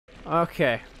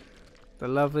Okay. The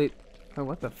lovely... Oh,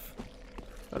 what the f...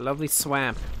 A lovely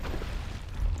swamp.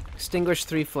 Extinguish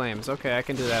 3 flames. Okay, I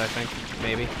can do that, I think.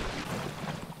 Maybe.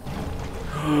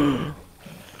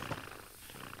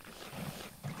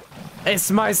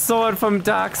 It's my sword from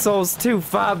Dark Souls 2,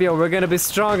 Fabio. We're gonna be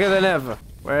stronger than ever.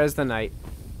 Where's the knight?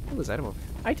 What was item over here?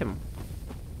 Item.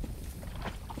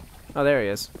 Oh, there he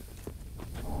is.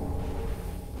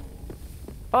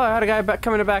 Oh, I had a guy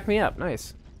coming to back me up.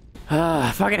 Nice.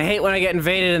 I fucking hate when I get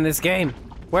invaded in this game.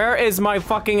 Where is my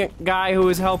fucking guy who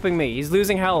is helping me? He's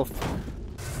losing health.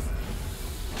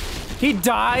 He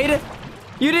died?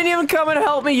 You didn't even come and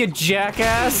help me, you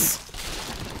jackass!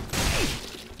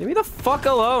 Leave me the fuck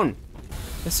alone.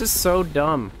 This is so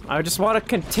dumb. I just want to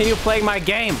continue playing my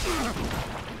game.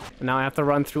 And now I have to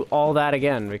run through all that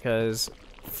again because...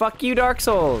 Fuck you, Dark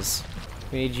Souls.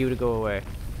 We need you to go away.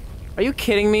 Are you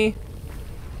kidding me?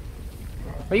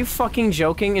 Are you fucking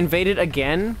joking? Invaded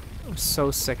again? I'm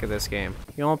so sick of this game.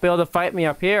 You won't be able to fight me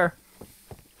up here.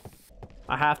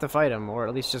 I have to fight him, or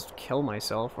at least just kill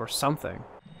myself, or something.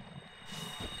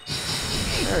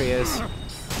 There he is.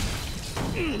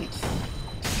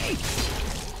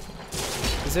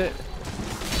 Is it?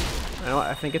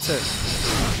 I think it's a...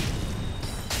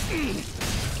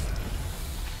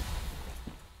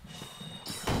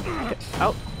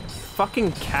 Oh,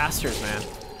 fucking casters, man.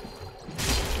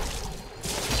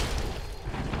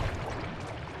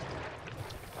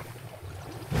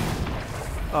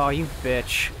 Oh, you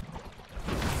bitch.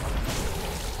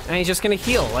 And he's just gonna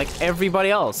heal like everybody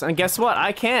else. And guess what?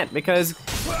 I can't because...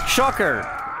 Shocker!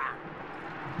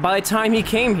 By the time he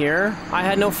came here, I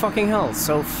had no fucking health,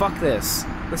 so fuck this.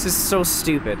 This is so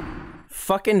stupid.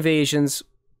 Fuck invasions.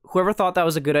 Whoever thought that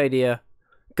was a good idea,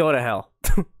 go to hell.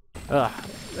 Ugh.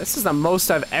 This is the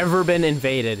most I've ever been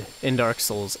invaded in Dark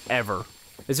Souls, ever.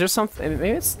 Is there something... Maybe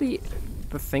it's the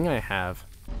thing I have.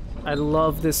 I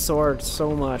love this sword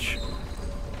so much.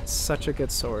 It's such a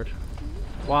good sword.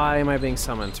 Why am I being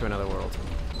summoned to another world?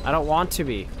 I don't want to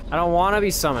be. I don't want to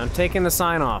be summoned. I'm taking the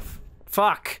sign off.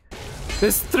 Fuck.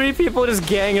 There's 3 people just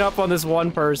ganging up on this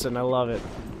one person. I love it.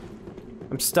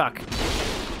 I'm stuck.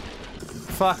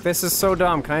 Fuck, this is so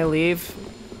dumb. Can I leave?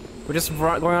 We're just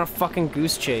going on a fucking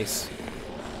goose chase.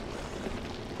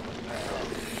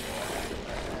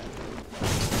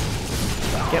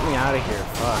 Get me out of here.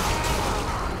 Fuck.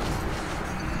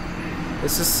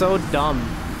 This is so dumb.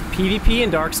 PvP in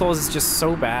Dark Souls is just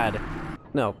so bad.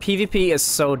 No, PvP is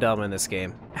so dumb in this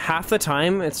game. Half the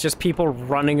time, it's just people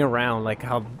running around like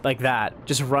that,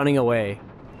 just running away.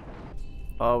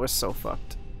 Oh, we're so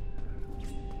fucked.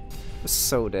 We're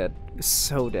so dead. We're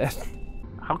so dead.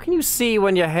 How can you see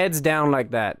when your head's down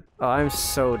like that? Oh, I'm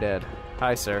so dead.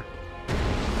 Hi, sir.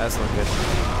 That's not good.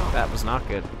 That was not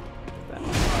good.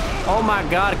 Oh my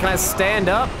god, can I stand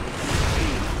up?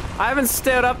 I haven't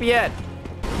stood up yet.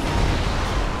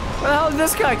 Where the hell did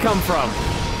this guy come from?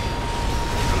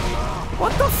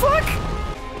 What the fuck?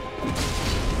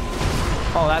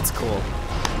 Oh, that's cool.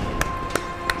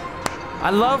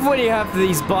 I love when you have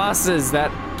these bosses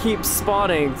that keep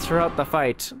spawning throughout the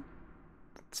fight.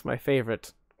 It's my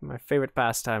favorite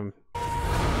pastime.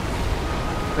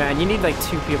 Man, you need like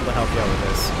 2 people to help you out with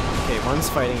this. Okay, one's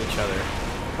fighting each other.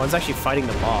 One's actually fighting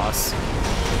the boss.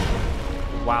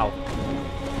 Wow.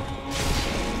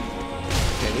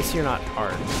 Okay, at least you're not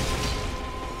hard.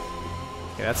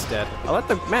 Okay, that's dead. I'll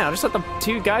just let the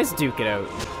 2 guys duke it out.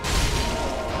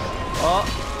 Oh.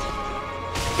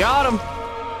 Got him!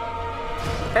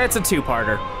 It's a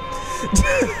 2-parter.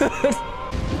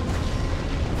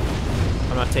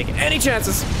 I'm not taking any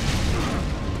chances.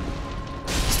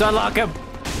 Stun lock him.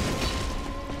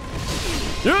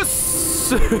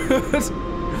 Yes!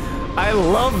 I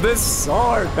love this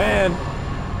sword, man.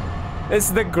 It's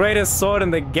the greatest sword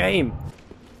in the game.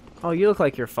 Oh, you look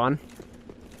like you're fun.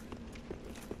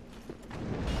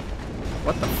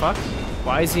 What the fuck?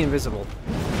 Why is he invisible?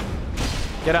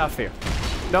 Get off here.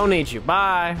 Don't need you.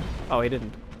 Bye. Oh, he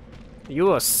didn't.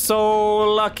 You are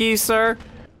so lucky, sir.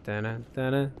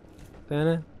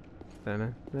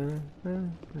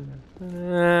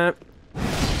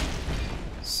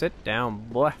 Sit down,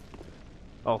 boy.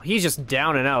 Oh, he's just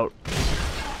down and out. I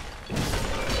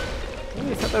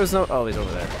thought there was no... Oh, he's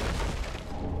over there.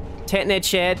 Tetanus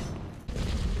shed.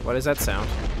 What is that sound?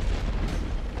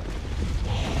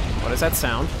 What is that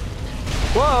sound?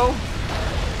 Whoa!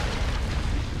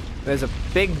 There's a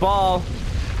big ball.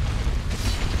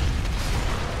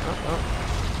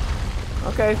 Oh.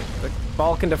 Okay, the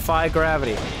ball can defy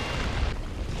gravity.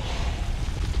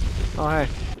 Oh, hey.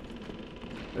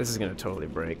 This is gonna totally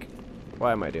break.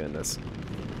 Why am I doing this?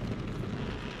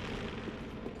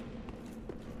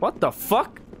 What the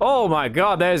fuck? Oh my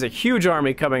god, there's a huge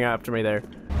army coming after me there.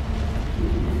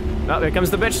 Oh, here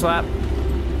comes the bitch slap.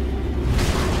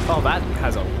 Oh, that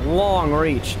has a long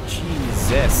reach.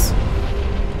 Jesus.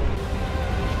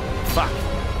 Fuck.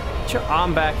 Get your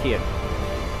arm back here.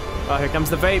 Oh, here comes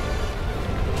the vape.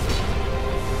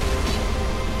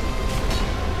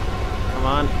 Come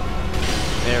on.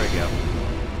 There we go.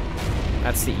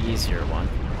 That's the easier one.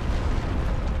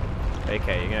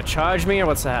 Okay, you gonna charge me or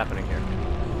what's happening here?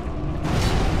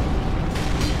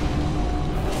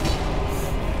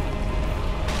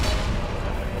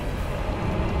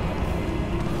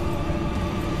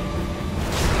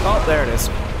 Oh, there it is.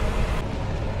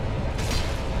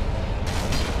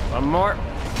 One more.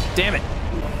 Damn it.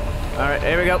 Alright,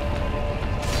 here we go.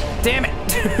 Damn it!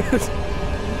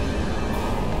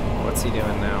 What's he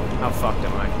doing now? How fucked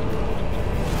am I?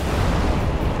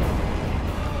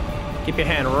 Keep your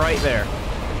hand right there.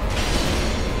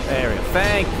 There we go.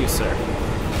 Thank you, sir.